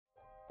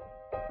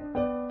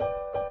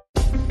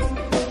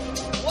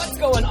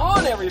going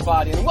on,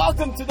 everybody, and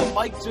welcome to the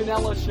Mike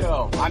Janella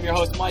Show. I'm your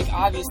host, Mike.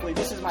 Obviously,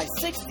 this is my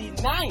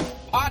 69th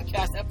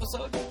podcast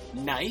episode.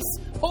 Nice.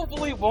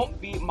 Hopefully it won't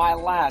be my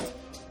last.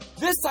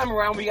 This time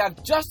around, we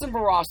have Justin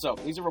Barrasso.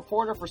 He's a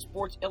reporter for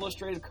Sports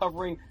Illustrated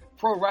covering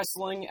pro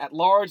wrestling at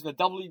large, the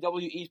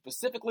WWE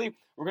specifically.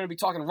 We're going to be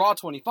talking Raw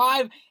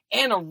 25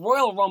 and a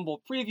Royal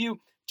Rumble preview.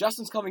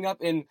 Justin's coming up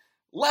in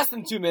less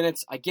than 2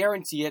 minutes. I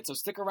guarantee it, so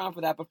stick around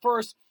for that. But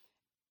first,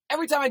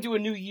 every time I do a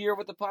new year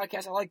with the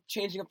podcast, I like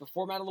changing up the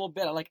format a little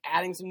bit. I like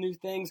adding some new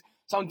things.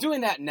 So I'm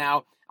doing that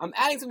now. I'm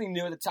adding something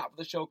new at the top of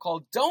the show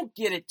called Don't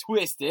Get It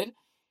Twisted.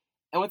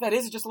 And what that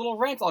is just a little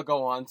rant I'll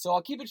go on. So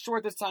I'll keep it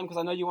short this time because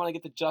I know you want to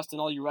get to Justin,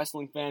 all you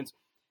wrestling fans.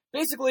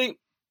 Basically,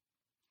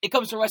 it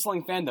comes to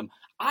wrestling fandom.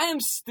 I am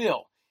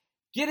still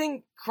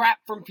getting crap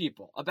from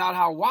people about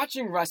how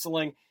watching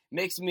wrestling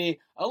makes me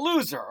a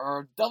loser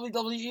or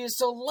WWE is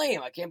so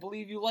lame. I can't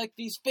believe you like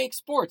these fake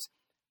sports.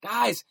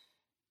 Guys,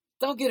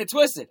 don't get it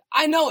twisted.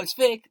 I know it's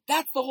fake.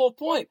 That's the whole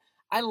point.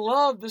 I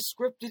love the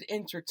scripted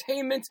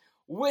entertainment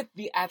with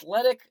the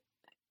athletic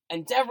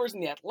endeavors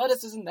and the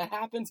athleticism that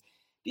happens.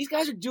 These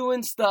guys are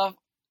doing stuff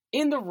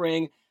in the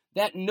ring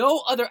that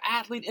no other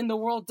athlete in the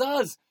world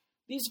does.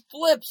 These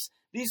flips,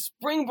 these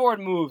springboard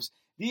moves,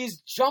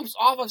 these jumps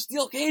off of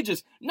steel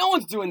cages. No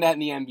one's doing that in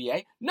the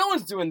NBA. No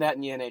one's doing that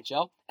in the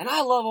NHL. And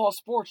I love all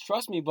sports,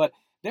 trust me, but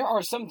there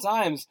are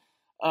sometimes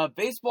a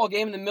baseball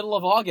game in the middle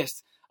of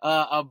August,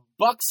 a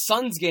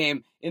Bucks-Suns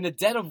game in the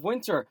dead of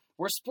winter,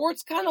 where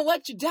sports kind of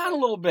let you down a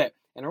little bit.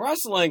 And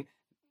wrestling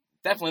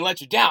definitely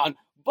let you down,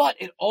 but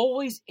it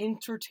always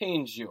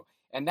entertains you.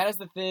 And that is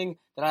the thing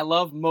that I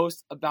love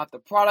most about the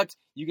product.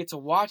 You get to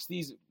watch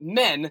these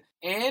men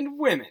and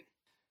women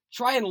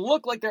try and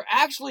look like they're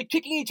actually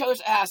kicking each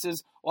other's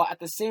asses while at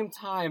the same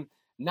time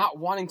not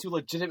wanting to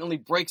legitimately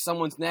break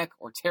someone's neck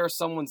or tear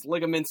someone's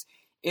ligaments.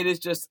 It is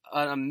just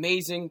an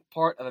amazing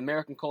part of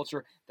American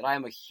culture that I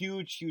am a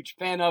huge, huge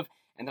fan of,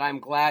 and that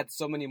I'm glad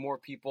so many more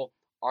people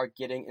are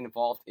getting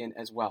involved in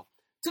as well.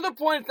 To the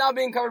point it's now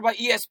being covered by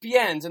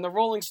ESPNs and the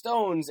Rolling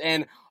Stones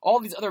and all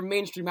these other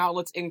mainstream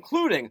outlets,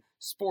 including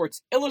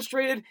Sports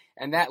Illustrated.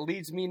 And that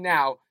leads me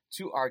now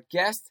to our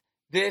guest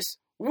this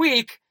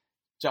week,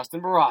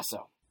 Justin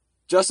Barrasso.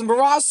 Justin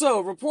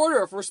Barrasso,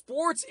 reporter for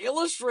Sports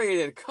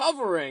Illustrated,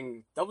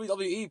 covering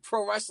WWE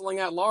Pro Wrestling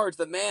at large.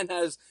 The man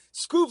has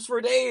scoops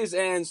for days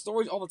and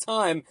stories all the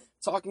time,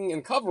 talking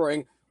and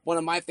covering one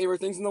of my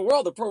favorite things in the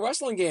world, the pro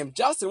wrestling game.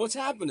 Justin, what's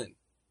happening?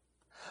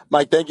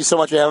 Mike, thank you so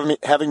much for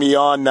having me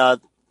on.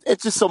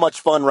 It's just so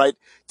much fun, right,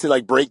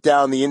 to break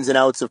down the ins and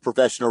outs of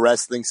professional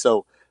wrestling.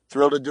 So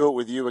thrilled to do it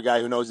with you, a guy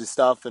who knows his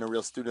stuff and a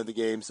real student of the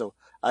game. So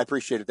I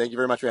appreciate it. Thank you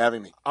very much for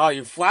having me. Oh,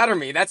 you flatter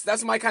me.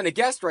 That's my kind of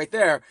guest right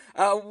there.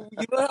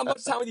 You don't have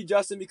much time with you,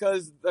 Justin,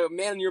 because the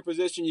man in your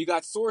position, you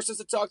got sources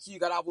to talk to, you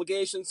got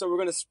obligations. So we're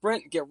going to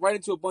sprint and get right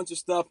into a bunch of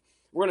stuff.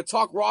 We're going to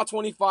talk Raw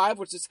 25,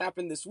 which just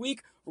happened this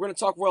week. We're going to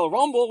talk Royal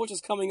Rumble, which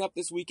is coming up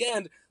this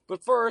weekend.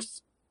 But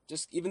first,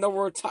 just even though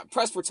we're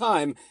pressed for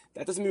time,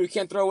 that doesn't mean we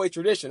can't throw away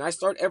tradition. I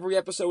start every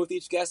episode with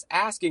each guest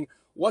asking,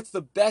 what's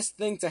the best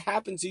thing to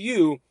happen to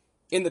you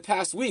in the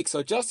past week?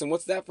 So, Justin,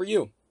 what's that for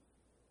you?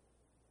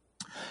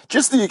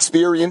 Just the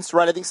experience,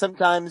 right? I think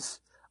sometimes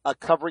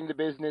covering the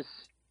business,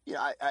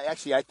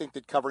 I think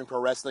that covering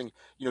pro wrestling,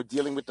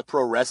 dealing with the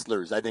pro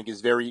wrestlers, I think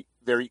is very,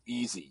 very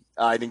easy.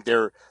 I think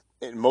they're,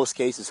 in most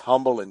cases,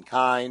 humble and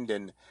kind,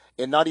 and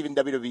not even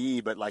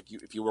WWE, but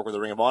if you work with a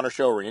Ring of Honor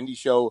show or an indie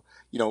show,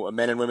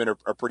 men and women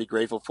are pretty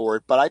grateful for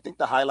it. But I think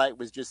the highlight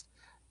was just,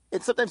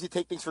 and sometimes you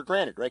take things for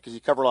granted, right? Because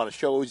you cover a lot of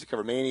shows, you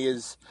cover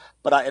manias.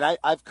 But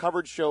I've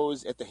covered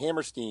shows at the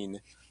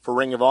Hammerstein for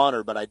Ring of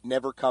Honor, but I'd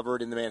never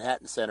covered in the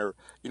Manhattan Center,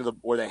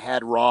 where they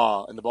had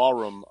Raw in the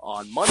ballroom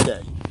on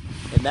Monday.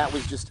 And that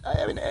was just,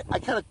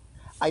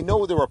 I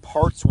know there were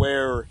parts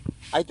where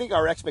I think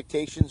our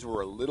expectations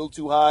were a little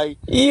too high.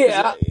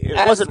 Yeah.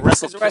 It wasn't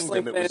Wrestle Kingdom.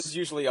 Wrestling fans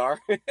usually are.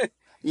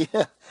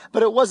 Yeah,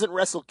 but it wasn't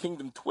Wrestle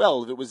Kingdom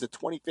 12. It was the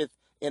 25th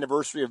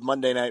anniversary of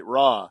Monday Night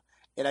Raw.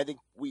 And I think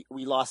we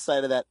lost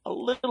sight of that a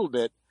little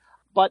bit.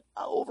 But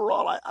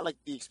overall, I like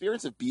the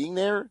experience of being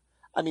there.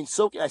 I mean,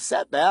 I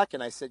sat back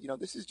and I said,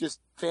 this is just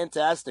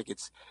fantastic.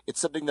 It's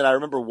something that I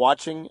remember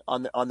watching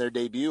on their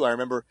debut.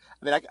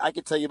 I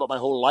could tell you about my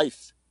whole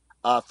life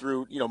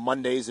through,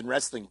 Mondays in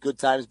wrestling, good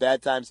times,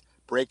 bad times,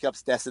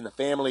 breakups, deaths in the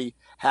family,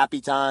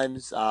 happy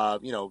times,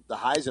 the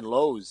highs and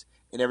lows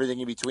and everything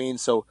in between.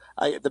 So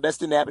the best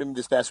thing that happened to me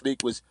this past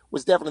week was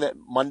definitely that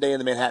Monday in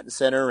the Manhattan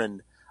Center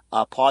and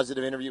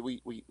positive interview.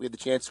 We had the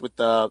chance with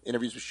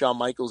interviews with Shawn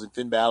Michaels and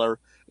Finn Balor,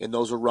 and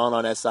those were run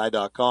on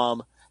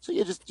SI.com. So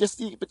yeah, just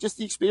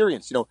the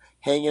experience,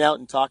 hanging out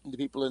and talking to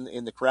people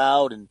in the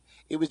crowd, and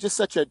it was just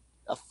such a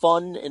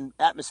fun and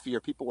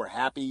atmosphere. People were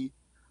happy.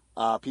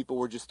 People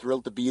were just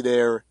thrilled to be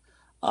there.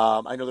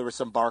 I know there were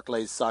some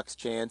Barclays sucks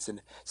chants,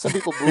 and some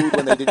people booed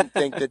when they didn't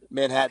think that the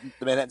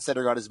Manhattan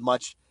Center got as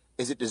much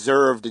as it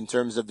deserved in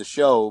terms of the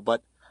show.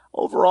 But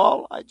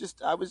overall,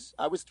 I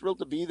was thrilled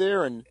to be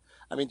there, and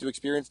to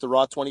experience the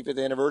Raw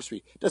 25th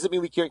anniversary. Doesn't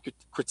mean we can't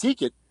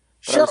critique it,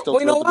 but I Sure. was still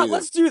Well, you know thrilled to be what? there.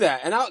 Let's do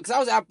that. And because I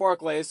was at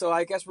Barclays, so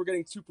I guess we're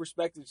getting two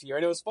perspectives here.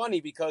 And it was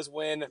funny because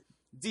when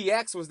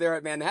DX was there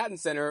at Manhattan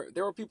Center,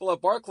 there were people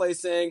at Barclays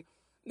saying,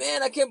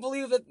 "Man, I can't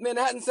believe that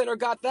Manhattan Center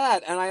got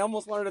that." And I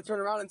almost wanted to turn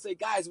around and say,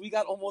 "Guys, we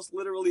got almost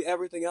literally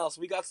everything else.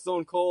 We got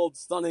Stone Cold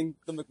stunning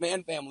the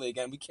McMahon family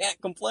again. We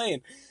can't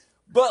complain."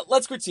 But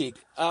let's critique.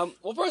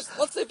 Well, first,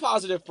 let's say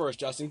positive first,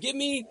 Justin. Give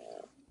me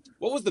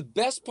what was the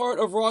best part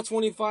of Raw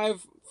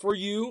 25 for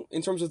you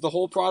in terms of the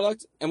whole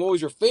product, and what was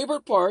your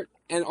favorite part,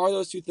 and are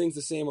those two things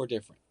the same or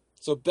different?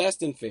 So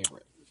best and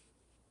favorite.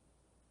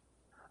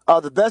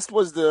 The best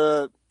was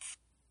the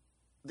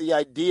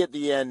idea at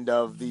the end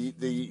of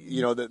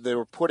that they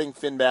were putting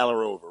Finn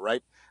Balor over,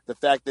 right? The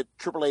fact that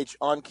Triple H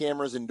on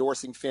camera is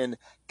endorsing Finn,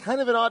 kind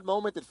of an odd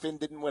moment that Finn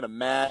didn't win a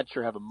match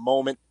or have a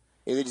moment.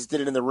 They just did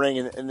it in the ring,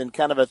 and then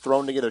kind of a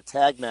thrown together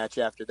tag match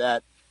after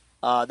that.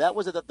 That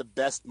was the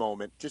best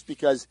moment, just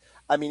because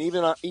I mean,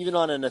 even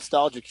on a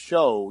nostalgic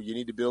show, you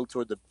need to build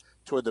toward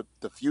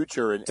the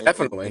future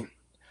Definitely.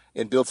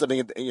 and build something,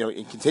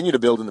 and continue to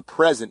build in the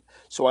present.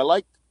 So I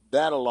liked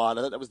that a lot.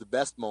 I thought that was the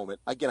best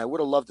moment. Again, I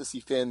would have loved to see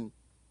Finn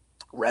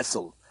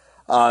wrestle,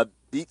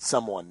 beat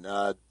someone,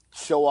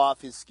 show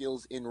off his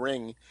skills in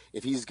ring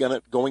if he's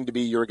going to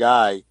be your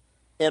guy.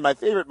 And my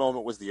favorite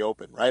moment was the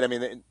open, right? I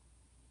mean,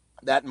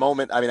 that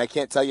moment, I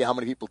can't tell you how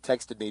many people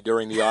texted me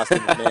during the Austin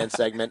McMahon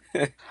segment.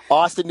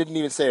 Austin didn't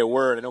even say a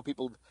word. I know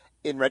people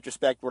in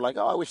retrospect were like,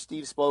 "Oh, I wish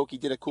Steve spoke. He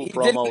did a cool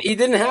promo." He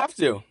didn't have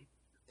to.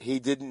 He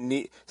didn't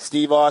need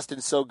Steve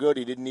Austin's so good.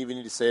 He didn't even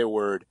need to say a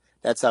word.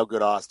 That's how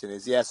good Austin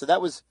is. Yeah. So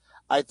that was,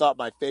 I thought,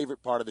 my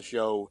favorite part of the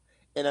show.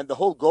 And then the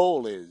whole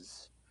goal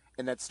is,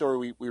 and that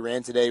story we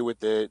ran today with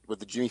the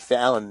Jimmy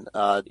Fallon.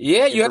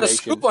 Yeah, you had a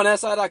scoop on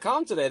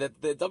SI.com today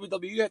that the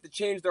WWE had to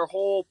change their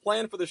whole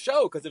plan for the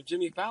show because of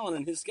Jimmy Fallon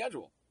and his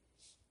schedule.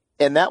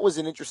 And that was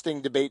an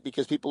interesting debate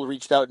because people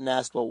reached out and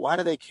asked, well, why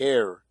do they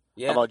care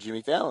about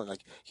Jimmy Fallon?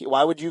 Like,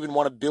 why would you even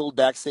want to build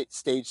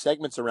backstage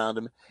segments around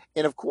him?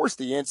 And of course,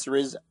 the answer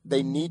is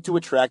they need to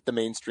attract the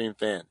mainstream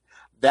fan.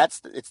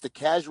 It's the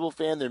casual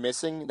fan they're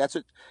missing. That's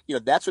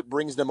what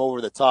brings them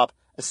over the top,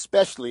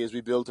 especially as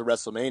we build to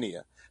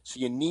WrestleMania. So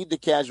you need the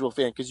casual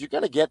fan because you're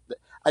going to get,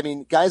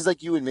 guys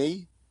like you and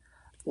me,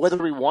 whether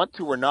we want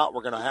to or not,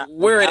 we're going to have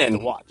to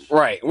watch.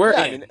 Right, we're in.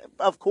 I mean,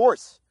 of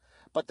course.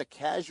 But the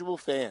casual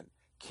fan,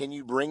 can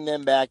you bring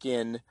them back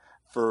in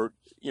for,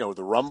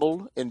 the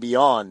Rumble and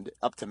beyond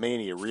up to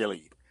Mania,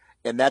 really?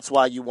 And that's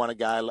why you want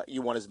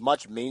you want as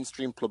much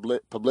mainstream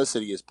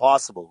publicity as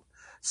possible.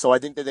 So I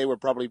think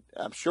that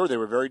I'm sure they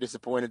were very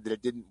disappointed that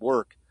it didn't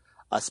work,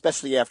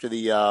 especially after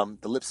the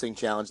lip sync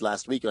challenge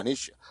last week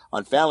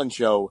on Fallon's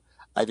show.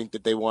 I think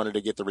that they wanted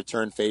to get the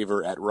return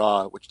favor at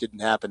Raw, which didn't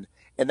happen,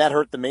 and that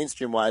hurt the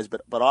mainstream wise.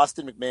 But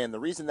Austin McMahon,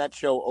 the reason that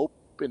show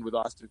opened with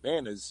Austin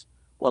McMahon is,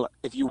 well,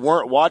 if you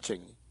weren't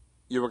watching,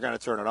 you were going to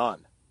turn it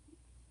on.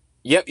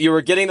 Yep, you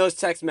were getting those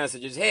text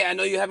messages. Hey, I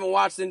know you haven't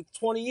watched in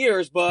 20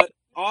 years, but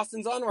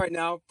Austin's on right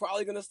now.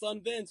 Probably going to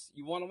stun Vince.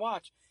 You want to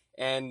watch.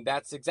 And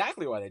that's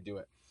exactly why they do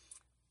it.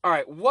 All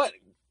right,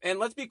 and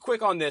let's be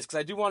quick on this because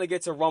I do want to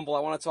get to Rumble. I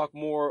want to talk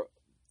more,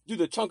 do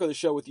the chunk of the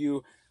show with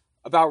you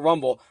about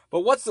Rumble.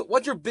 But what's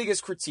your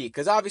biggest critique?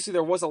 Because obviously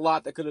there was a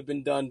lot that could have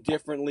been done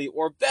differently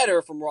or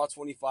better from Raw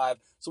 25.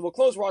 So we'll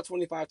close Raw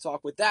 25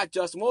 talk with that.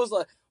 Justin, what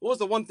was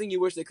the one thing you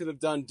wish they could have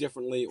done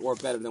differently or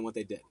better than what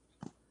they did?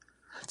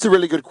 It's a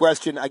really good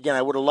question. Again,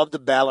 I would have loved a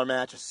Balor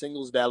match, a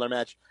singles Balor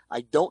match.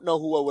 I don't know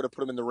who I would have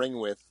put him in the ring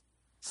with.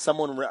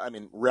 Someone,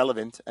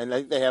 relevant. And I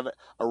think they have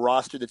a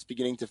roster that's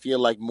beginning to feel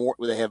like where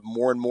they have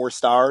more and more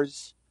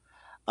stars.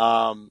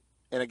 And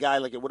a guy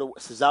like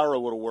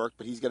Cesaro would have worked,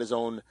 but he's got his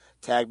own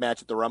tag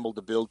match at the Rumble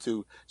to build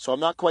to. So I'm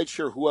not quite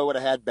sure who I would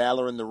have had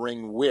Balor in the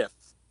ring with.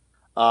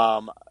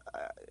 I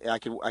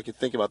could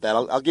think about that.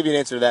 I'll give you an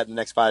answer to that in the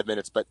next 5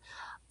 minutes. But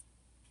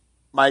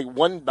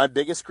my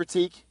biggest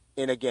critique,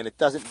 and again, it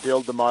doesn't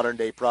build the modern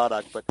day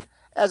product, but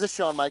as a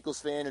Shawn Michaels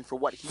fan and for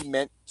what he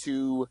meant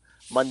to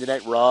Monday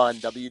Night Raw and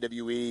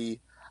WWE,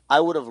 I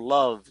would have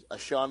loved a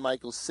Shawn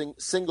Michaels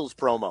singles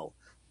promo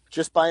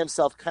just by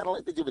himself, kind of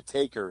like they did with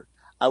Taker.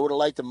 I would have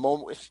liked a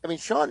moment.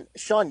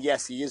 Shawn,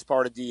 yes, he is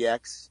part of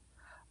DX,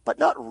 but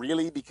not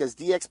really because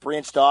DX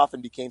branched off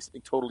and became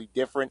something totally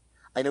different.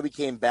 I know he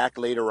came back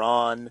later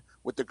on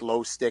with the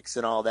glow sticks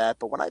and all that,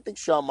 but when I think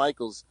Shawn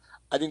Michaels,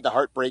 I think the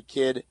Heartbreak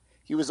Kid.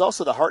 He was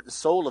also the heart and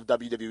soul of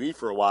WWE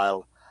for a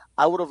while.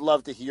 I would have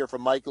loved to hear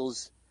from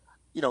Michaels.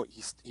 He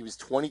was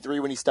 23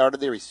 when he started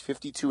there. He's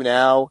 52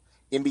 now.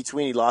 In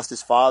between, he lost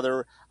his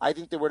father. I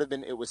think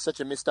it was such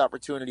a missed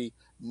opportunity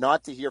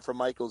not to hear from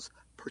Michaels.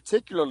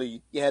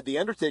 Particularly, you had The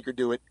Undertaker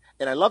do it,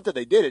 and I loved that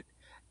they did it.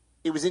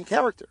 It was in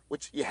character,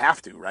 which you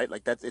have to, right?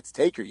 Like it's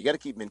Taker. You got to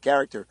keep him in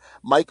character.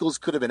 Michaels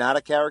could have been out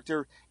of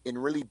character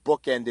and really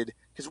bookended.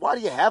 Because why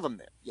do you have him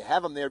there? You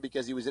have him there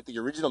because he was at the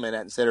original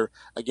Manhattan Center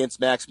against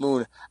Max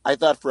Moon. I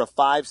thought for a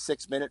 4 or 5,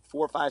 6 minute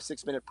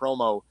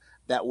promo,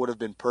 that would have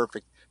been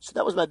perfect. So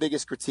that was my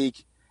biggest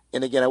critique.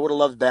 And again, I would have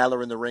loved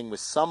Balor in the ring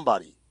with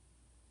somebody.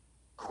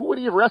 Who would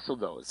he have wrestled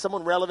though?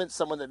 Someone relevant,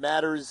 someone that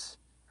matters.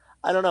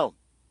 I don't know.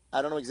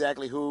 I don't know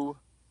exactly who.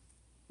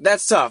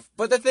 That's tough.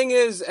 But the thing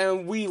is,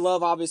 and we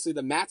love obviously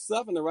the mat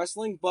stuff and the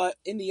wrestling, but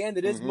in the end,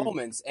 it is Mm-hmm.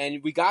 moments.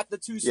 And we got the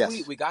Too Sweet,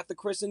 Yes. we got the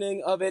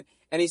christening of it,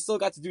 and he still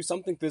got to do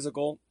something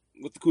physical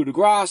with the coup de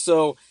grace.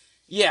 So,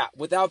 yeah,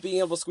 without being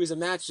able to squeeze a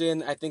match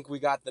in, I think we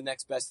got the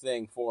next best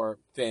thing for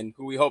Finn,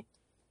 who we hope,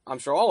 I'm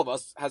sure all of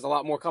us, has a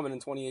lot more coming in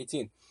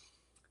 2018.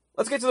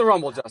 Let's get to the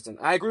Rumble, Justin.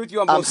 I agree with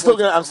you on both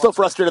points. I'm still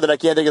frustrated that I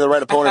can't think of the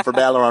right opponent for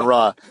Balor on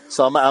Raw.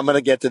 So I'm going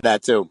to get to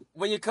that too.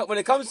 When it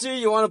comes to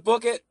you want to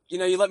book it,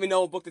 you let me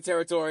know, book the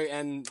territory,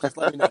 and just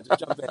let me know.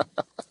 Just jump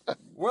in.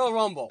 Royal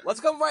Rumble.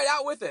 Let's come right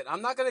out with it.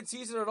 I'm not going to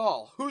tease it at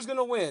all. Who's going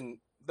to win?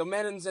 The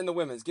men's and the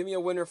women's. Give me a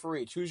winner for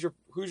each. Who's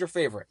your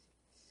favorite?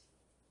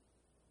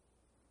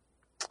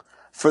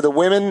 For the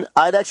women,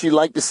 I'd actually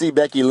like to see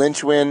Becky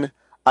Lynch win.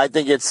 I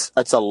think it's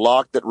a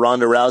lock that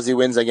Ronda Rousey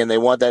wins. Again, they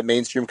want that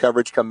mainstream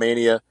coverage come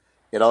Mania.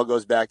 It all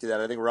goes back to that.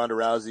 I think Ronda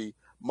Rousey,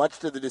 much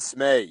to the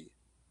dismay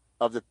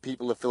of the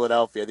people of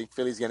Philadelphia, I think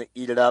Philly's going to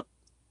eat it up,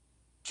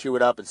 chew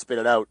it up, and spit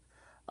it out.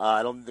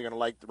 I don't think they're going to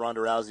like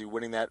Ronda Rousey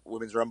winning that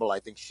Women's Rumble. I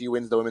think she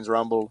wins the Women's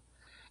Rumble.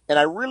 And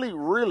I really,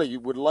 really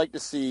would like to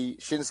see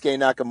Shinsuke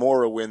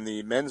Nakamura win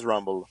the Men's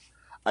Rumble.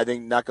 I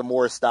think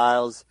Nakamura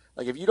Styles,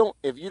 like if you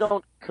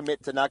don't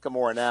commit to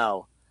Nakamura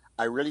now,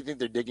 I really think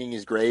they're digging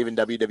his grave in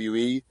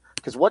WWE.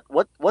 Because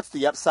what's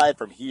the upside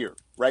from here,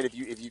 right?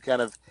 If you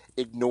kind of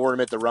ignore him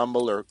at the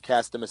Rumble or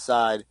cast him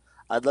aside,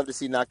 I'd love to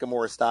see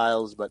Nakamura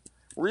Styles, but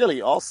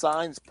really all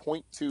signs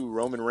point to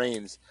Roman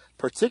Reigns,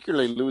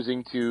 particularly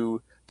losing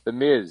to The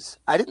Miz.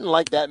 I didn't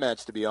like that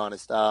match, to be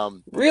honest.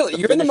 Really,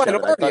 you're in the finish of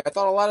it, minority. I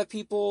thought a lot of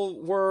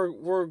people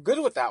were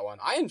good with that one.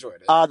 I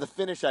enjoyed it. The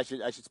finish I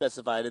should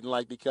specify I didn't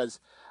like because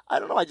I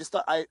don't know. I just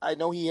thought I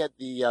know he had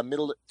the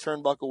middle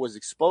turnbuckle was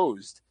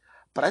exposed,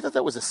 but I thought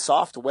that was a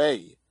soft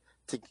way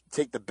to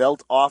take the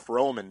belt off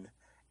Roman,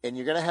 and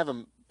you're going to have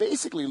him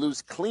basically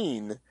lose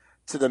clean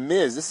to The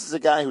Miz. This is a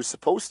guy who's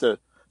supposed to,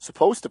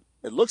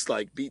 it looks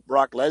like, beat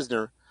Brock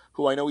Lesnar,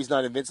 who I know he's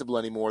not invincible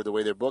anymore the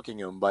way they're booking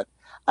him. But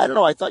I don't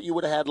know. I thought you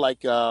would have had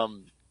like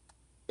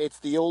it's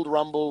the old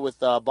Rumble with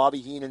Bobby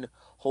Heenan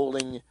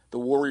holding the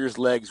Warrior's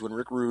legs when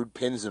Rick Rude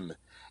pins him.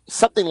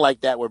 Something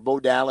like that where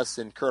Bo Dallas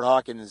and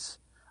Curtis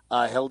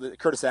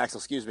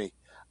Axel,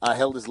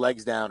 held his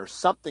legs down or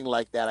something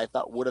like that I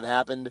thought would have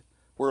happened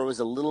where it was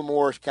a little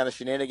more kind of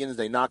shenanigans.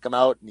 They knock him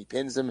out and he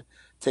pins him,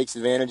 takes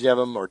advantage of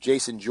him, or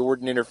Jason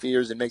Jordan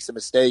interferes and makes a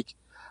mistake.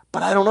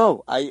 But I don't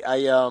know. I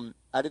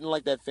didn't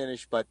like that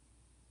finish, but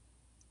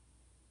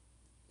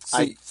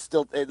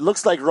it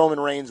looks like Roman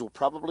Reigns will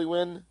probably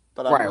win.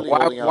 But I'm really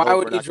holding out why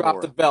hope would he for drop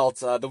Nakamura. the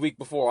belt the week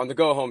before on the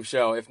go-home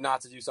show if not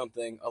to do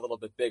something a little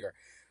bit bigger?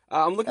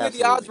 I'm looking at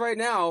the odds right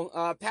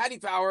now. Paddy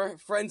Power,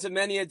 friend to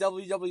many a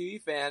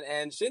WWE fan,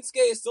 and Shinsuke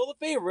is still the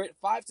favorite,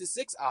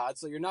 5-6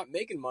 odds, so you're not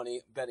making money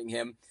betting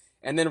him.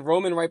 And then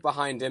Roman right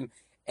behind him.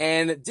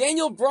 And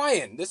Daniel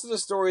Bryan, this is a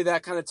story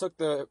that kind of took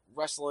the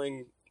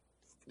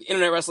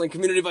internet wrestling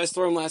community by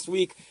storm last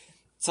week.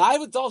 Tied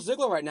with Dolph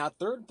Ziggler right now,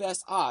 third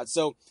best odds.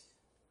 So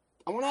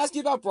I want to ask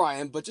you about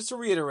Bryan, but just to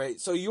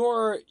reiterate, so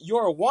your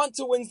want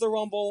to wins the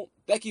Rumble,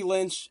 Becky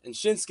Lynch and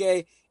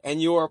Shinsuke,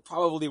 and your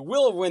probably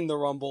will win the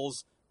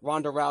Rumbles,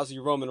 Ronda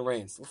Rousey, Roman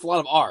Reigns. It's a lot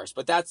of R's,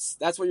 but that's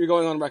what you're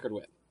going on record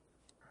with.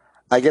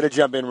 I got to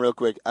jump in real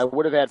quick. I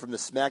would have had from the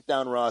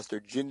SmackDown roster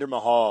Jinder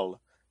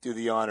Mahal do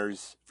the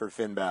honors for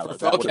Finn Balor.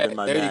 That would have been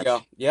my match. There you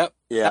go. Yep.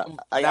 Yeah,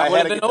 I had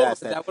would to have get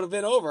past that. That would have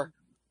been over.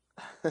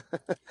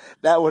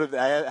 That would have.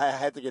 I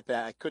had to get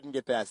that. I couldn't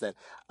get past that.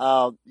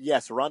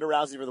 Yes, Ronda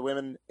Rousey for the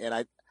women, and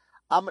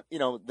I'm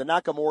the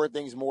Nakamura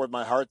thing's more with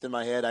my heart than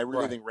my head. I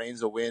really think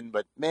Reigns will win,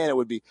 but man, it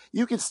would be.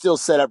 You can still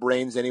set up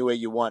Reigns any way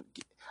you want.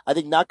 I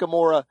think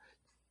Nakamura.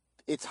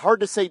 It's hard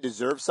to say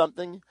deserves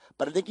something,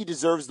 but I think he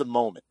deserves the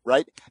moment,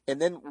 right?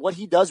 And then what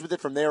he does with it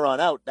from there on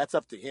out, that's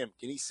up to him.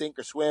 Can he sink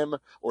or swim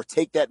or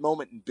take that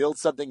moment and build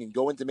something and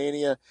go into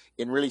Mania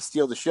and really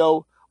steal the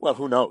show? Well,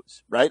 who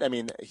knows, right? I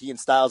mean, he and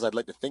Styles, I'd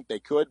like to think they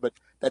could, but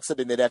that's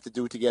something they'd have to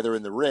do together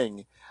in the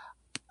ring.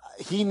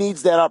 He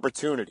needs that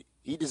opportunity.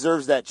 He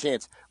deserves that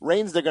chance.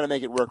 Reigns, they're going to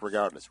make it work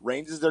regardless.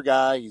 Reigns is their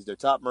guy. He's their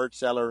top merch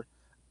seller.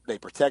 They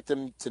protect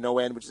him to no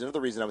end, which is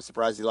another reason I was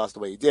surprised he lost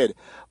the way he did.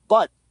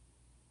 But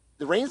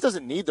the Reigns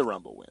doesn't need the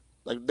Rumble win.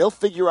 Like, they'll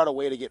figure out a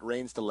way to get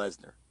Reigns to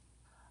Lesnar.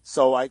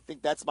 So I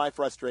think that's my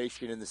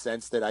frustration in the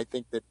sense that I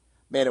think that,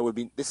 man,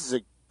 this is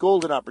a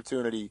golden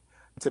opportunity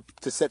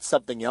to set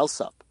something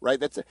else up,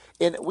 right?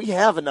 And we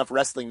have enough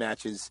wrestling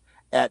matches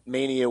at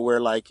Mania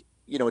where, like,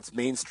 it's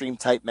mainstream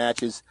type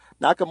matches.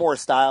 Nakamura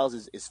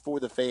Styles is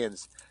for the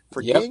fans.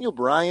 For Daniel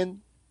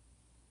Bryan,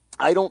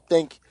 I don't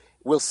think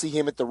we'll see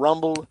him at the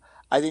Rumble.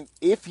 I think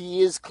if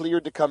he is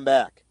cleared to come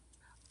back,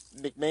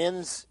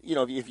 McMahon's,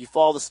 if you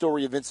follow the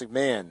story of Vince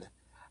McMahon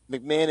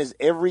is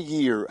every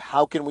year,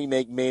 how can we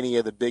make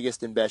Mania the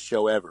biggest and best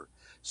show ever?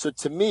 So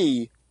to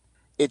me,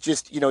 it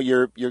just,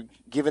 you're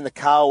giving the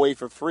cow away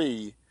for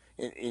free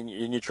and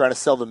you're trying to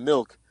sell the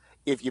milk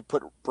if you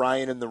put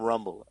Bryan in the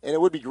Rumble. And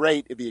it would be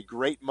great. It'd be a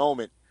great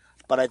moment.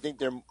 But I think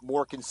they're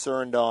more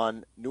concerned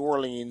on New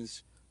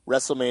Orleans,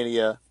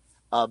 WrestleMania,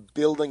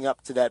 building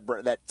up to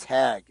that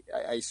tag.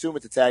 I assume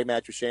it's a tag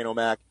match with Shane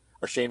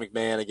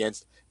McMahon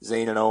against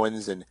Zayn and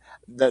Owens, and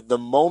the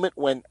moment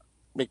when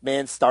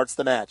McMahon starts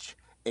the match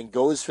and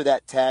goes for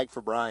that tag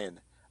for Bryan,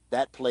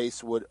 that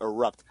place would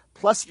erupt.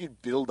 Plus,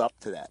 you'd build up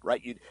to that,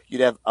 right?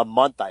 You'd have a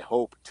month, I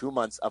hope, 2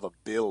 months of a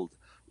build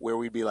where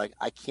we'd be like,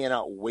 I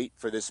cannot wait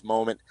for this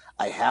moment.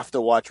 I have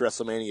to watch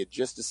WrestleMania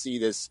just to see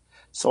this.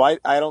 So I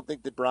don't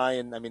think that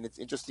Bryan, I mean, it's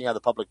interesting how the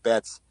public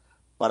bets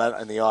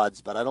and the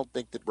odds, but I don't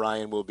think that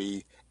Bryan will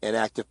be an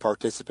active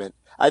participant.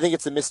 I think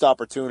it's a missed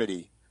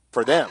opportunity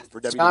for them,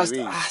 for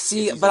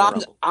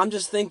WWE. I'm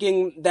just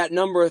thinking that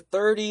number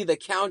 30, the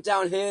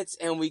countdown hits,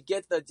 and we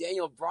get the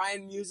Daniel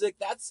Bryan music.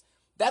 That's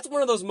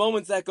one of those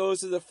moments that goes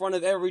to the front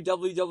of every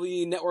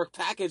WWE Network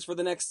package for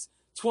the next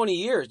 20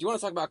 years. You want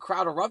to talk about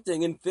crowd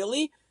erupting in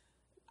Philly?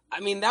 I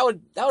mean, that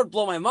would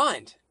blow my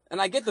mind. And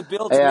I get the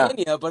build to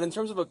Mania, but in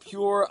terms of a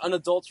pure,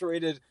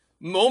 unadulterated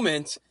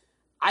moment,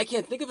 I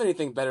can't think of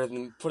anything better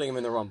than putting him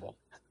in the Rumble.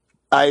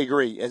 I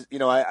agree. As you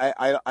know,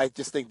 I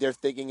just think they're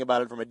thinking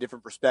about it from a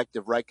different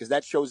perspective, right? Because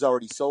that show's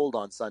already sold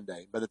on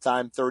Sunday. By the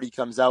time 30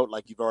 comes out,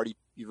 like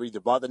you've either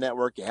bought the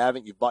network, you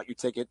haven't, you've bought your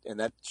ticket, and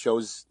that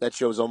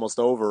show's almost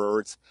over,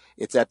 or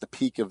it's at the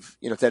peak of,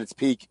 it's at its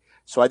peak.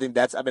 So I think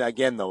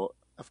again though,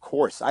 of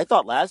course, I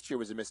thought last year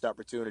was a missed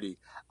opportunity.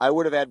 I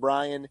would have had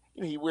Bryan.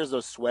 He wears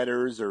those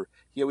sweaters, or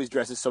he always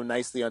dresses so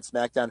nicely on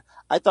SmackDown.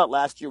 I thought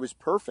last year was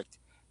perfect.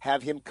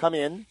 Have him come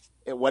in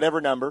at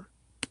whatever number,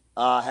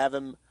 have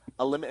him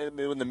eliminate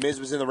when the Miz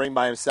was in the ring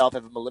by himself,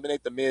 have him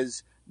eliminate the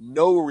Miz,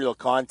 no real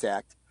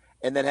contact,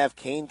 and then have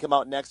Kane come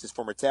out next, his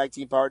former tag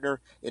team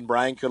partner, and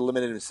Bryan could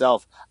eliminate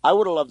himself. I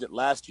would have loved it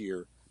last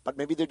year, but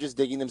maybe they're just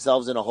digging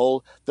themselves in a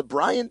hole. The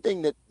Bryan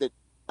thing that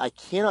I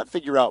cannot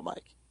figure out,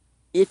 Mike,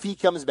 if he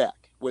comes back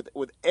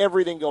with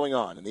everything going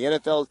on in the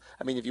NFL.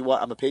 I mean,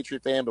 I'm a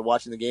Patriot fan, but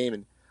watching the game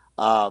and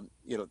the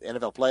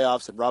NFL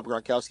playoffs, and Rob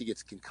Gronkowski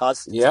gets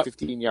concussed, it's a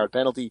 15-yard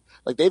penalty.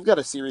 Like, they've got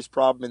a serious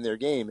problem in their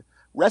game.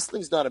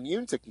 Wrestling's not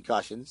immune to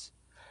concussions,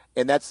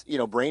 and that's,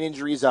 brain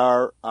injuries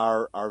are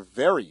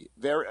very,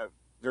 very,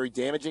 very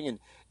damaging,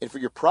 and for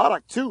your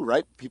product too,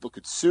 right? People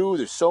could sue.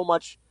 There's so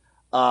much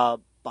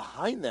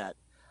behind that.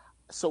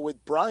 So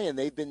with Bryan,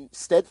 they've been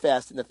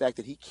steadfast in the fact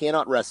that he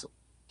cannot wrestle.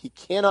 He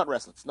cannot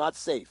wrestle. It's not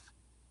safe.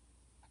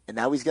 And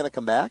now he's going to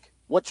come back?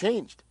 What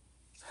changed?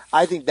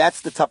 I think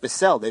that's the toughest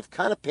sell. They've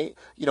kind of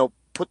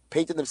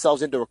painted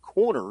themselves into a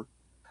corner.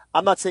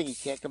 I'm not saying he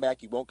can't come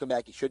back, he won't come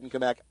back, he shouldn't come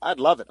back. I'd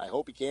love it. I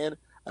hope he can.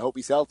 I hope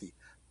he's healthy.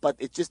 But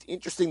it's just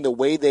interesting the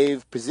way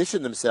they've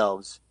positioned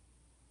themselves.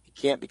 He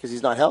can't because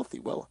he's not healthy.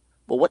 Well,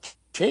 what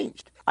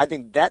changed? I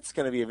think that's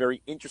going to be a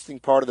very interesting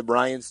part of the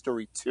Bryan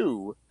story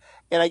too.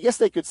 And I guess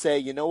they could say,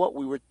 you know what,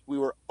 we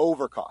were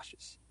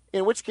overcautious.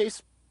 In which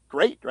case,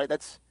 great, right?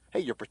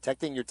 You're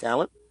protecting your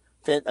talent.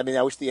 I mean,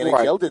 I wish the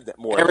NHL did that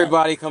more.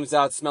 Everybody comes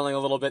out smelling a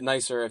little bit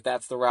nicer if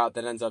that's the route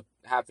that ends up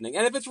happening.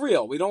 And if it's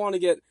real, we don't want to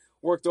get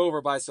worked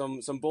over by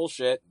some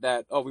bullshit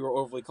that, we were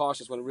overly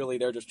cautious, when really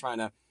they're just trying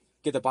to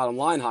get the bottom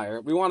line higher.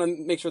 We want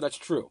to make sure that's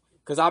true.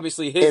 Because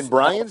obviously and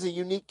Bryan's a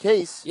unique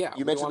case. Yeah,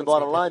 you mentioned the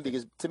bottom line,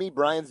 because to me,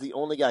 Bryan's the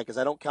only guy, because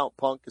I don't count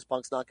Punk, because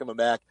Punk's not coming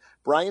back.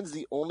 Bryan's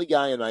the only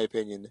guy, in my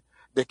opinion,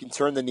 that can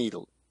turn the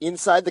needle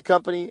inside the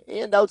company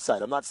and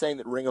outside. I'm not saying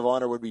that Ring of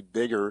Honor would be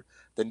bigger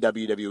than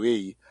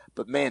WWE,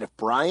 but man, if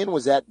Bryan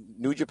was at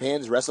New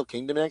Japan's Wrestle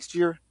Kingdom next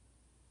year,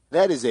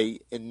 that is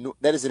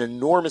an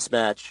enormous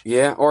match.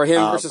 Yeah, or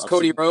him versus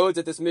Cody Rhodes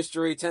at this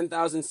mystery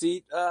 10,000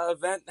 seat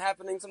event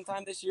happening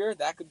sometime this year.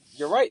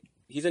 You're right.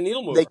 He's a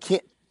needle mover.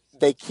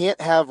 They can't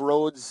have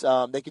Rhodes.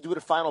 They could do it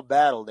at Final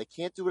Battle. They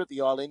can't do it at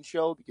the All In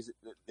show because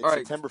it's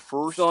September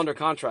 1st. Still under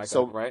contract,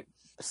 right?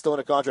 Still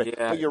under contract.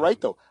 Yeah. But you're right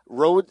though.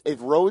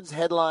 If Rhodes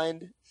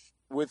headlined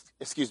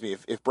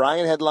if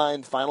Bryan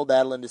headlined Final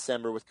Battle in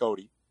December with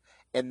Cody,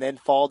 and then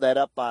followed that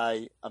up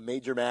by a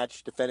major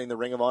match defending the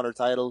Ring of Honor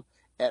title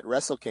at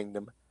Wrestle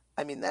Kingdom,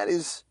 I mean, that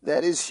is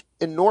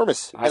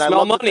enormous. I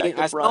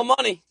smell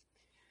money.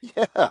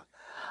 Yeah.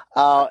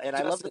 And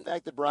I love the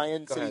fact that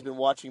Bryan said he's been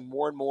watching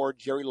more and more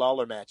Jerry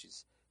Lawler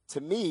matches. To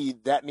me,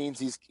 that means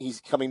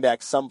he's coming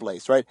back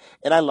someplace, right?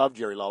 And I love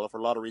Jerry Lawler for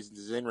a lot of reasons.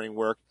 His in-ring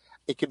work.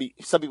 It could be,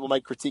 some people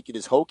might critique it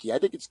as hokey. I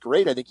think it's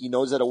great. I think he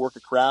knows how to work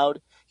a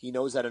crowd. He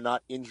knows how to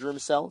not injure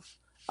himself.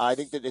 I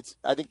think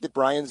that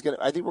Bryan's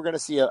I think we're gonna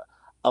see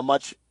a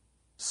much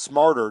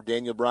smarter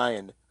Daniel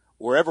Bryan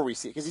wherever we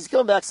see it, because he's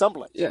coming back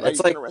someplace. Yeah, right?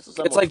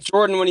 It's like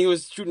Jordan when he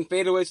was shooting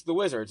fadeaways to the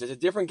Wizards. It's a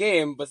different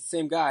game, but it's the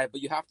same guy.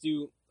 But you have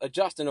to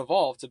adjust and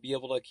evolve to be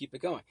able to keep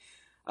it going.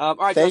 All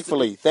right,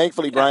 thankfully,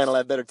 Bryan will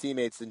have better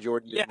teammates than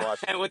Jordan did in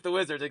Washington. With the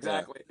Wizards,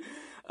 exactly.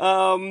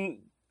 Yeah.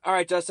 All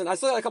right, Justin, I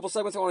still got a couple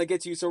segments I want to get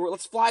to, so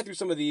let's fly through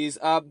some of these.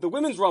 The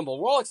Women's Rumble,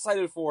 we're all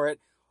excited for it.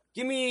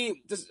 Give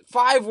me just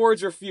 5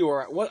 words or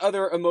fewer. What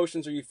other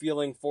emotions are you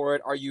feeling for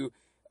it? Are you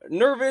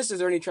nervous? Is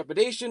there any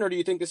trepidation? Or do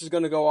you think this is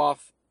going to go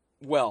off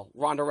well?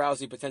 Ronda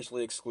Rousey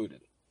potentially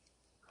excluded.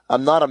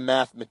 I'm not a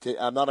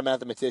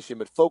mathematician,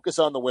 but focus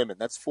on the women.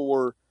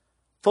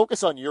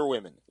 Focus on your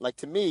women. Like,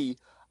 to me,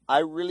 I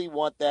really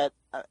want that.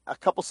 A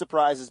couple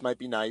surprises might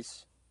be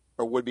nice,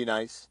 or would be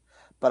nice.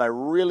 But I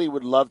really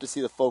would love to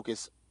see the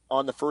focus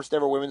on the first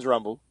ever Women's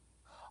Rumble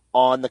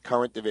on the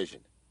current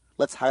division.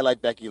 Let's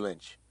highlight Becky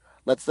Lynch.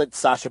 Let's let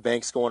Sasha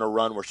Banks go on a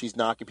run where she's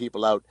knocking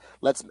people out.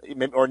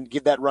 Or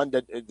give that run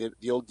to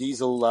the old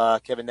Diesel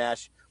Kevin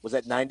Nash was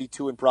at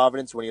 92 in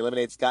Providence when he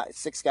eliminates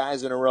 6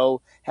 guys in a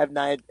row.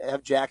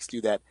 Have Jax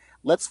do that.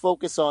 Let's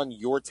focus on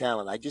your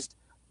talent.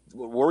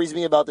 What worries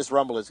me about this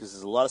Rumble is because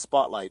there's a lot of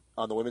spotlight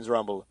on the Women's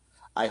Rumble.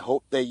 I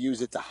hope they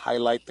use it to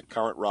highlight the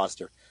current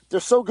roster. They're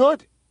so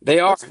good. They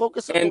are. Let's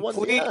focus on and the ones.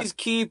 Please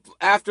keep,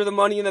 after the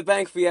Money in the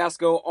Bank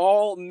fiasco,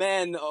 all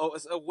men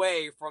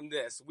away from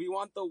this. We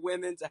want the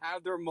women to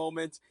have their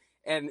moment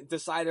and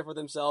decide it for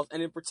themselves.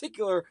 And in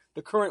particular,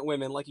 the current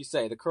women, like you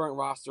say, the current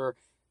roster.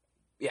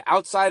 Yeah,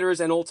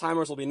 outsiders and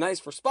old-timers will be nice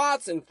for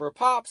spots and for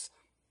pops.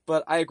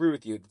 But I agree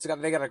with you.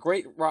 They got a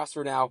great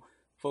roster now.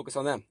 Focus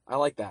on them. I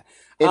like that.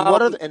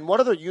 And what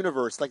other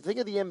universe? Like, think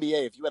of the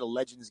NBA. If you had a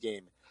Legends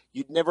game,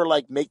 you'd never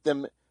make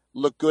them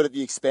look good at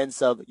the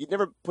expense of. You'd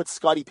never put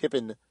Scottie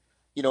Pippen.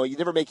 You'd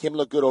never make him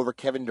look good over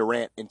Kevin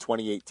Durant in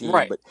 2018.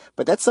 Right.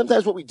 But that's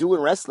sometimes what we do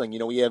in wrestling.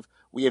 We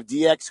have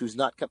DX who's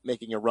not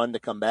making a run to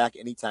come back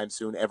anytime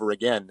soon ever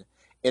again,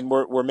 and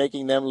we're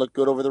making them look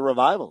good over the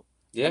Revival.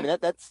 Yeah. I mean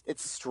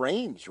it's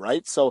strange,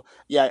 right? So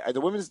yeah,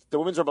 the women's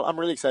Rumble. I'm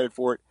really excited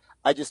for it.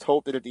 I just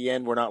hope that at the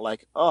end we're not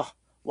like, oh,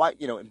 why,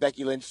 and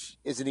Becky Lynch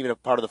isn't even a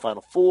part of the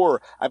Final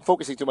Four. I'm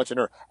focusing too much on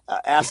her.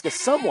 Ask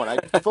someone. I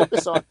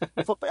focus on.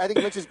 I think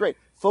Lynch is great.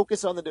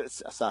 Focus on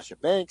Sasha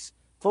Banks.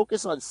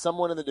 Focus on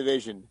someone in the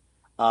division.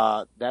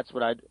 That's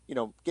what I'd.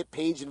 Get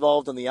Paige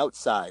involved on the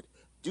outside.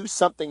 Do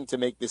something to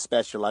make this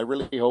special. I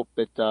really hope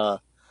that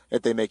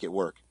they make it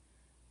work.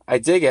 I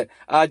dig it.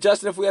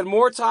 Justin, if we had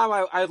more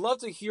time, I'd love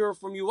to hear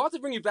from you. We'll have to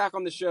bring you back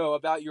on the show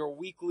about your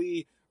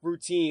weekly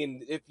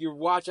routine. If you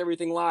watch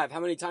everything live, how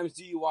many times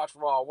do you watch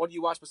Raw? What do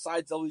you watch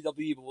besides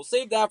WWE? But we'll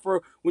save that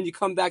for when you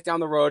come back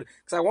down the road,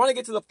 because I want to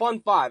get to the fun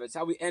 5. It's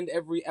how we end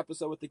every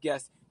episode with the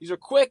guest. These are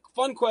quick,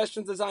 fun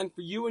questions designed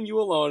for you and you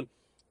alone.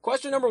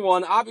 Question number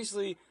 1,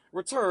 obviously,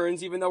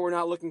 returns, even though we're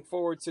not looking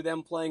forward to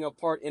them playing a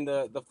part in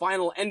the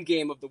final end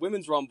game of the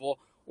Women's Rumble,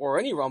 or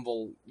any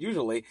Rumble,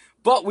 usually.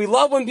 But we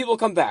love when people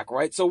come back,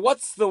 right? So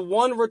what's the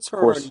one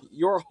return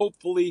you're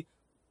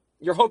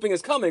hoping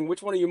is coming?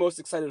 Which one are you most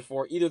excited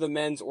for, either the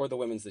men's or the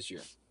women's this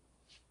year?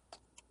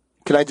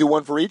 Can I do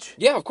one for each?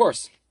 Yeah, of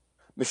course.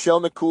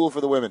 Michelle McCool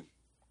for the women.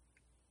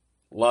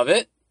 Love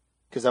it.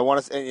 Because I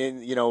want to,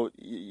 and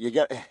you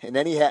got in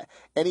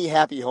any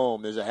happy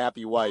home, there's a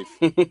happy wife,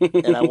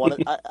 and I want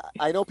to.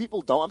 I know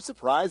people don't. I'm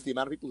surprised the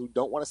amount of people who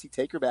don't want to see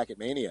Taker back at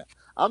Mania.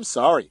 I'm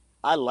sorry.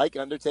 I like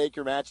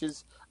Undertaker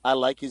matches. I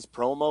like his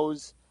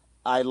promos.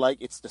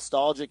 It's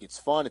nostalgic. It's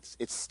fun.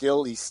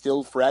 He's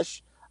still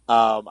fresh.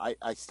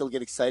 I still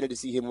get excited to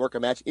see him work a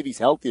match if he's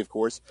healthy, of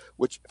course.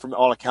 Which, from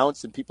all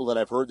accounts and people that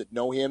I've heard that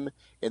know him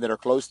and that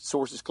are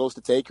sources close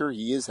to Taker,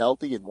 he is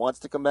healthy and wants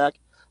to come back.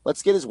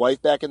 Let's get his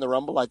wife back in the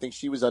Rumble. I think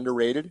she was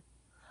underrated.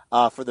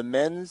 For the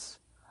men's,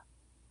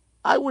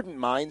 I wouldn't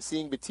mind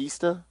seeing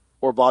Batista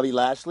or Bobby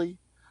Lashley,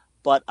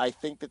 but I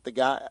think that the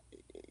guy,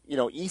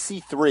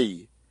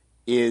 EC3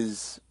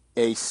 is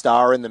a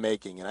star in the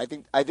making, and I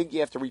think you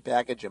have to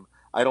repackage him.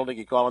 I don't think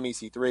you call him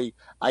EC3.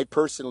 I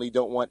personally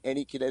don't want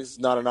any connection. This is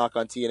not a knock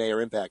on TNA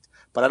or Impact,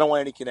 but I don't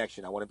want any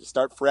connection. I want him to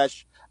start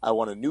fresh. I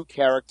want a new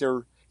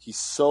character. He's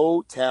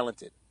so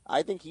talented.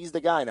 I think he's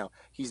the guy now.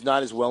 He's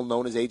not as well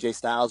known as AJ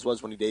Styles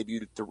was when he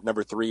debuted at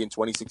number 3 in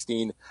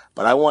 2016,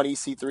 but I want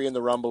EC3 in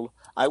the Rumble.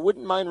 I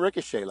wouldn't mind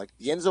Ricochet. Like,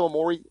 the Enzo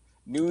Amore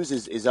news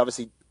is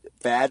obviously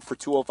bad for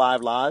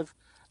 205 Live.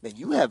 Then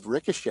you have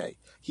Ricochet.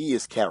 He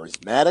is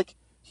charismatic.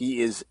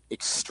 He is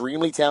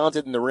extremely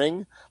talented in the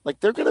ring. Like,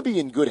 they're going to be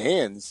in good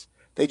hands.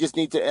 They just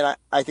need to, and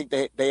I think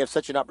they have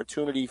such an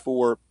opportunity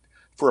for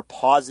a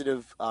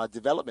positive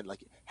development.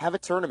 Like, have a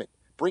tournament.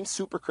 Bring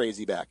Super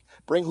Crazy back.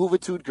 Bring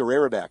Juventud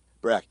Guerrera back.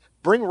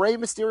 Bring Rey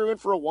Mysterio in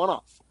for a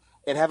one-off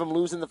and have him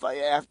lose in the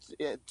fight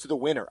to the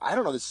winner. I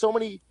don't know. There's so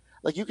many.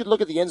 Like, you could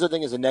look at the Enzo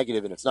thing as a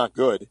negative, and it's not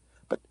good.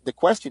 But the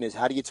question is,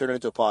 how do you turn it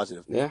into a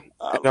positive? Yeah.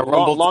 A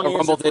Rumble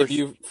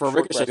debut for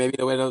Ricochet, maybe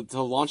the way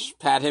to launch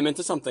pad him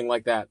into something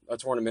like that, a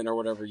tournament or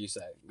whatever you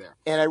say there.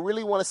 And I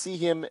really want to see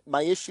him.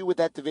 My issue with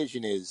that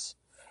division is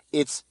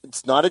it's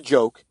not a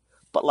joke,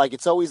 but like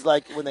it's always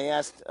like when they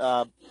asked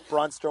Braun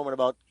Strowman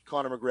about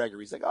Conor McGregor,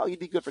 he's like, oh, he'd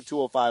be good for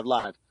 205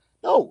 Live.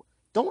 No,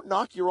 don't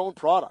knock your own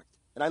product.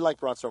 And I like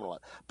Braun Strowman a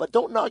lot. But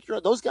don't knock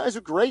those guys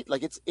are great.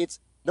 Like it's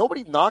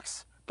nobody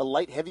knocks the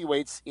light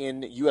heavyweights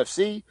in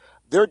UFC.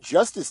 They're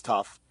just as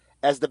tough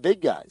as the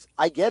big guys.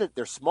 I get it;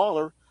 they're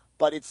smaller,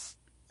 but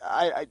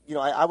I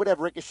would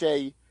have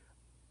Ricochet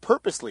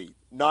purposely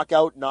knock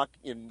out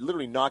and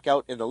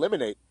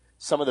eliminate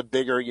some of the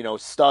bigger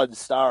stud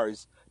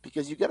stars,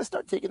 because you got to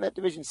start taking that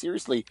division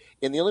seriously.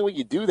 And the only way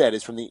you do that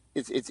is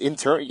it's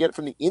internal. You get it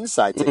from the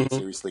inside, take it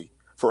seriously.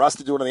 For us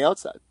to do it on the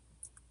outside.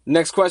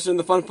 Next question in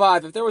the Fun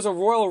 5: if there was a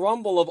Royal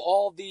Rumble of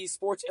all the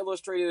Sports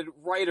Illustrated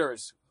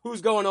writers,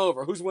 who's going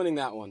over? Who's winning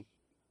that one?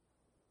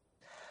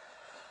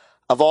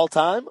 Of all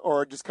time,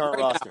 or just current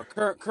roster?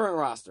 Now, current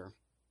roster.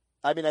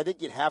 I mean, I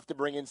think you'd have to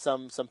bring in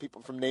some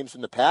people from names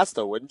from the past,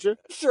 though, wouldn't you?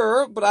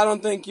 Sure, but I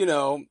don't think,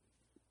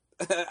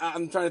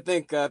 I'm trying to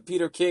think,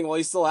 Peter King, well,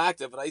 he's still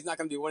active, but he's not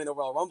going to be winning the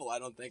Royal Rumble, I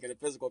don't think, in a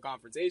physical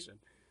confrontation.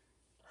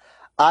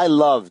 I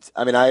love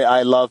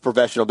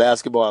professional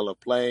basketball. I love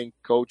playing,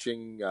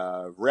 coaching,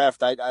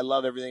 ref. I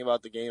love everything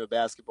about the game of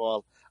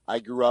basketball. I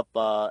grew up,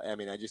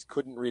 I just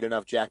couldn't read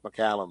enough Jack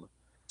McCallum.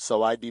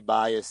 So I'd be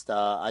biased.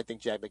 I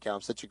think Jack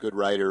McCallum's such a good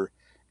writer.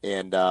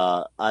 And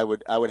I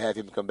would have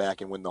him come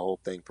back and win the whole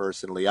thing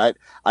personally.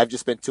 I've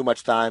just spent too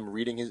much time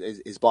reading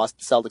his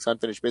Boston Celtics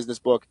Unfinished Business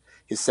book,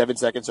 his 7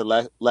 Seconds or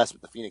Less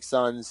with the Phoenix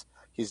Suns,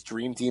 his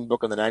Dream Team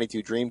book on the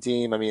 '92 Dream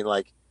Team. I mean,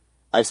 like,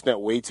 I've spent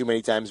way too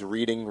many times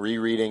reading,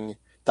 rereading,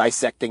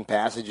 dissecting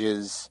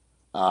passages.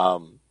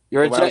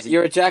 You're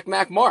a Jack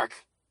Mac Mark.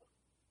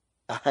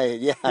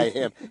 I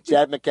am.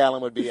 Chad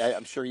McCallum would be.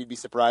 I'm sure he'd be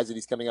surprised that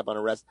he's coming up on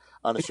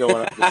a show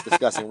that's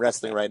discussing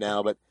wrestling right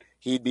now. But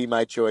he'd be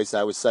my choice.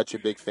 I was such a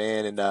big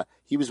fan, and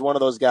he was one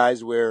of those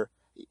guys where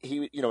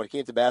when it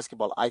came to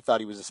basketball, I thought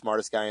he was the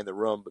smartest guy in the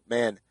room. But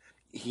man,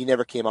 he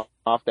never came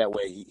off that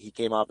way. He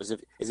came off as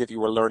if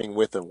you were learning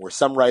with him. Where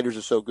some writers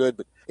are so good,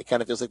 but it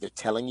kind of feels like they're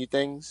telling you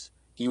things.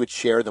 He would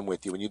share them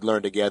with you, and you'd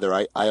learn together.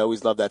 I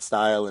always loved that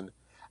style,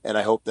 and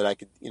I hope that I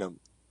could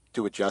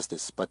do it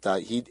justice. But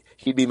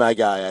he'd be my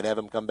guy. I'd have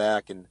him come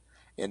back and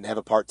have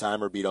a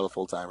part-timer beat all the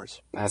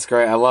full-timers. That's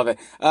great. I love it.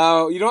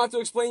 You don't have to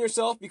explain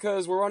yourself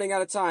because we're running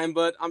out of time,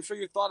 but I'm sure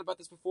you've thought about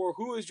this before.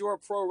 Who is your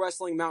pro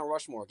wrestling Mount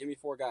Rushmore? Give me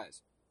 4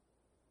 guys.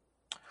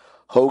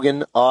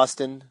 Hogan,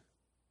 Austin,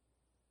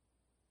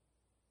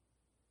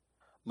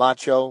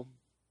 Macho,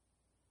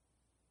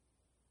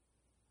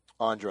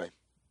 Andre.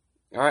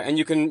 All right, and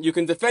you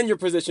can defend your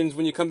positions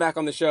when you come back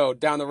on the show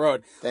down the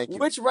road. Thank you.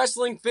 Which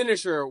wrestling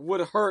finisher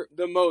would hurt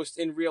the most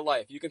in real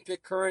life? You can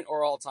pick current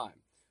or all time.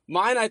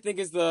 Mine, I think,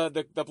 is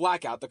the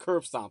blackout, the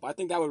curb stomp. I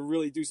think that would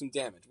really do some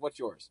damage. What's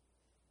yours?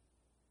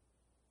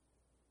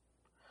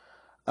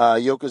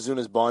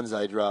 Yokozuna's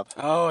bonsai drop.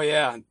 Oh,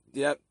 yeah.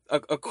 Yep.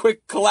 A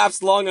quick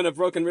collapsed lung and a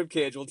broken rib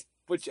cage will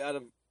put you out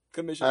of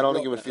commission. I don't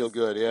think it would feel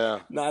good, yeah.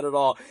 Not at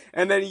all.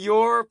 And then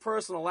your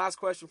personal, last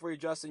question for you,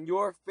 Justin,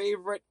 your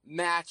favorite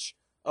match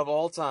of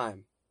all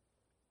time?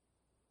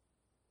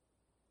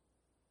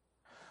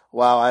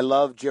 Wow, I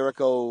love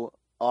Jericho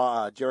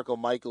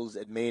Michaels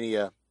at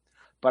Mania,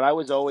 but I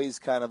was always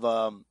kind of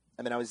I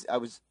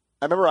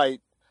remember I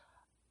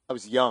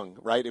was young,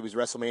 right? It was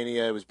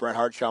WrestleMania, it was Bret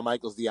Hart, Shawn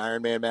Michaels, the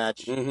Iron Man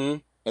match,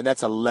 and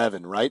that's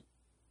 11, right?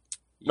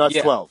 No, it's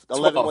 12.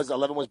 11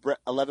 was Bret.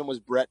 11 was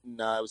Bret, and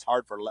it was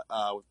hard for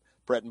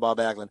Bret and Bob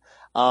Backlund.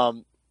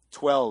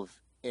 12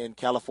 in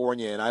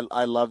California, and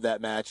I love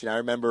that match, and I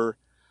remember.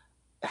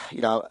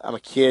 I'm a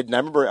kid, and I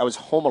remember I was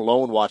home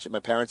alone watching my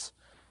parents.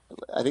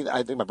 I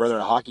think my brother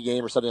had a hockey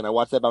game or something, and I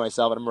watched that by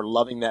myself. I remember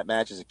loving that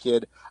match as a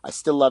kid. I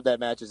still love that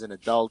match as an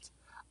adult.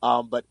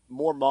 But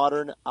more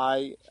modern,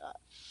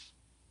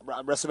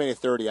 WrestleMania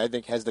 30, I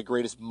think, has the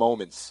greatest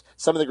moments,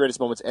 some of the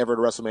greatest moments ever at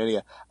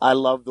WrestleMania. I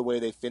love the way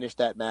they finished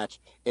that match,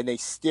 and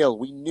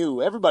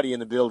everybody in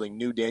the building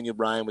knew Daniel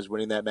Bryan was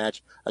winning that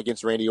match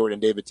against Randy Orton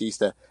and Dave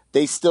Bautista.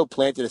 They still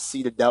planted a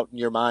seed of doubt in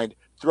your mind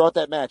throughout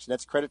that match, and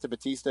that's credit to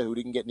Batista, who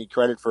didn't get any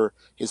credit for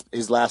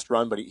his last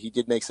run, but he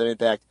did make some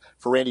impact.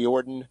 For Randy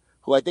Orton,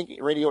 who I think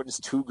Randy Orton's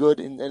too good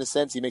in a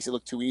sense. He makes it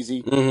look too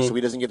easy, so he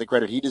doesn't get the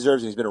credit he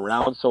deserves, and he's been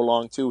around so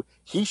long, too.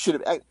 He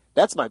should have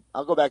 –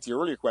 I'll go back to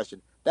your earlier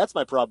question. That's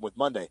my problem with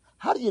Monday.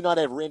 How do you not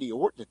have Randy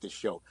Orton at this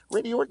show?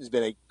 Randy Orton's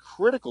been a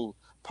critical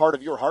part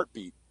of your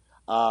heartbeat.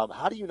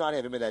 How do you not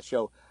have him in that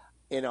show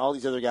and all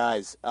these other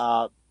guys?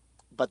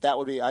 But that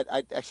would be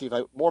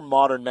more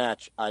modern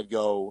match, I'd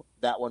go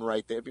that one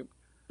right there.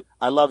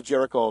 I love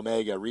Jericho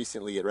Omega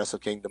recently at Wrestle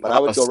Kingdom, but I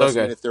would go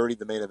WrestleMania 30,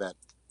 the main event.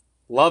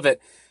 Love it.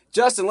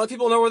 Justin, let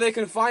people know where they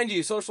can find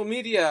you, social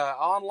media,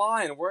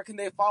 online. Where can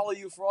they follow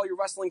you for all your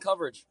wrestling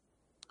coverage?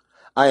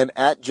 I am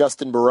at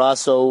Justin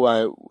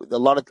Barrasso.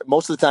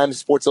 Most of the time,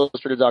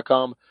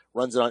 SportsIllustrated.com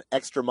runs it on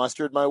Extra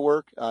Mustard, my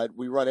work.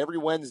 We run every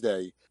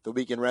Wednesday, the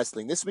Week in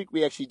Wrestling. This week,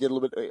 we actually did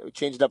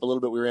changed it up a little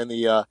bit. We ran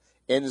the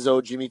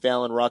Enzo, Jimmy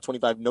Fallon, Raw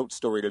 25 note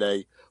story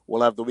today.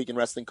 We'll have the Week in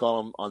Wrestling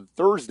column on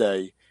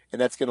Thursday, and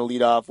that's going to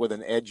lead off with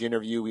an Edge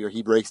interview where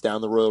he breaks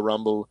down the Royal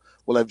Rumble.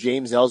 We'll have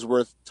James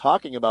Ellsworth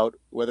talking about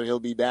whether he'll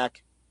be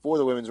back for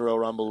the Women's Royal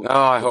Rumble.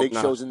 I hope Big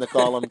not. Show's in the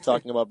column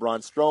talking about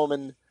Braun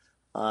Strowman.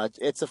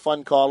 It's a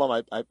fun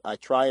column. I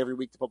try every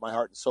week to put my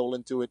heart and soul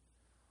into it.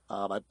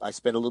 I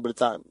spend a little bit of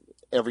time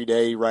every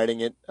day writing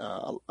it.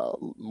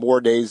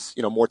 More days,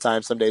 more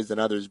time some days than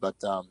others. But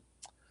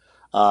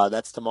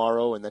that's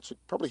tomorrow, and that should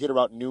probably hit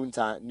about noon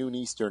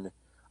Eastern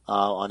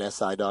on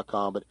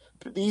SI.com. But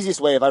the easiest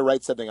way, if I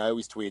write something, I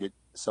always tweet it.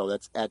 So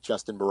that's at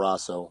Justin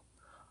Barrasso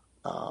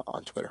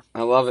on Twitter.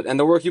 I love it. And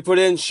the work you put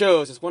in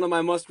shows. It's one of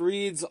my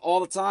must-reads all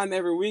the time,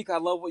 every week. I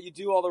love what you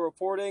do, all the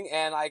reporting,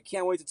 and I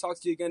can't wait to talk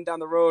to you again down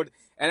the road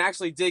and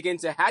actually dig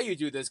into how you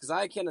do this, because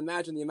I can't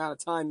imagine the amount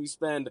of time you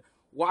spend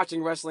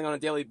watching wrestling on a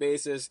daily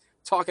basis,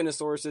 talking to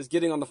sources,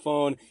 getting on the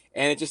phone,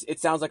 and it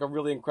sounds like a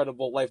really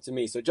incredible life to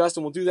me. So,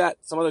 Justin, we'll do that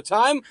some other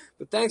time,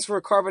 but thanks for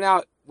carving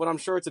out but I'm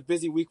sure it's a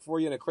busy week for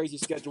you and a crazy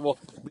schedule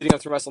leading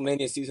up to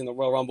WrestleMania season, the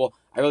Royal Rumble.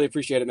 I really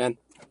appreciate it, man.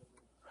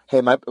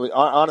 Hey,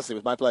 honestly, it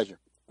was my pleasure.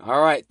 All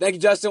right. Thank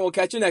you, Justin. We'll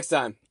catch you next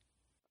time.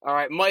 All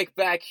right, Mike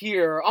back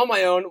here on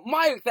my own.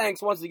 My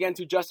thanks once again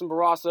to Justin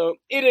Barrasso.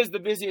 It is the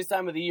busiest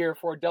time of the year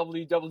for a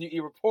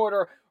WWE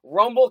reporter.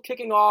 Rumble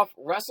kicking off,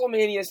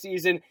 WrestleMania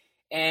season,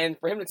 and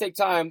for him to take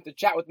time to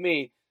chat with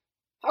me,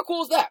 how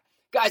cool is that?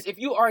 Guys, if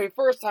you are a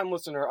first-time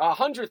listener, a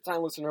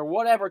 100th-time listener,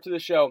 whatever to the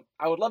show,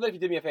 I would love it if you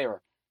did me a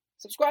favor.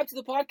 Subscribe to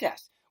the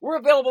podcast. We're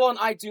available on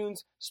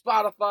iTunes,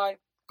 Spotify,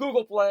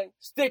 Google Play,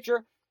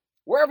 Stitcher,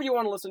 wherever you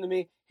want to listen to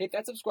me. Hit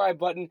that subscribe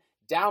button.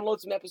 Download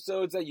some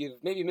episodes that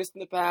you've maybe missed in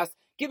the past.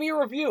 Give me a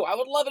review. I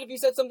would love it if you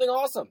said something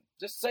awesome.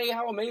 Just say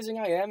how amazing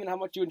I am and how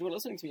much you enjoy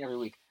listening to me every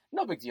week.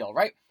 No big deal,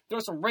 right? Throw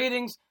some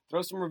ratings,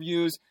 throw some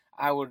reviews.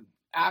 I would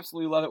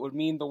absolutely love it. It would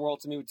mean the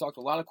world to me. We talked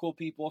to a lot of cool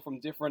people from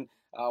different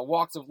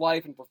walks of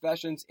life and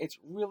professions. It's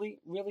really,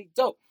 really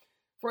dope.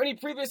 For any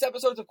previous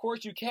episodes, of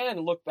course, you can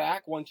look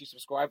back once you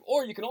subscribe,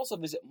 or you can also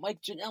visit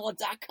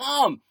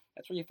MikeJanella.com.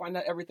 That's where you find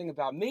out everything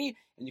about me,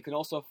 and you can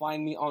also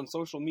find me on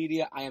social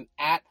media. I am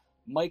at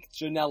Mike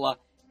Janella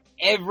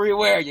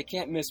everywhere. You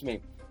can't miss me.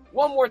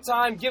 One more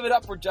time, give it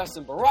up for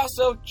Justin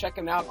Barrasso. Check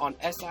him out on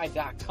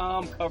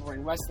SI.com,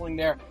 covering wrestling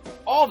there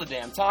all the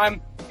damn time.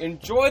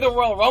 Enjoy the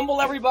Royal Rumble,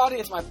 everybody.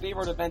 It's my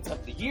favorite event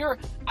of the year.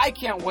 I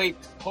can't wait.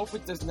 Hope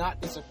it does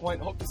not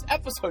disappoint. Hope this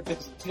episode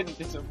didn't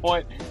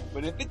disappoint.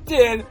 But if it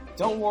did,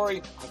 don't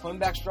worry. I'm coming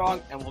back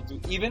strong, and we'll do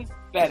even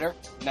better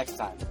next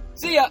time.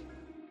 See ya!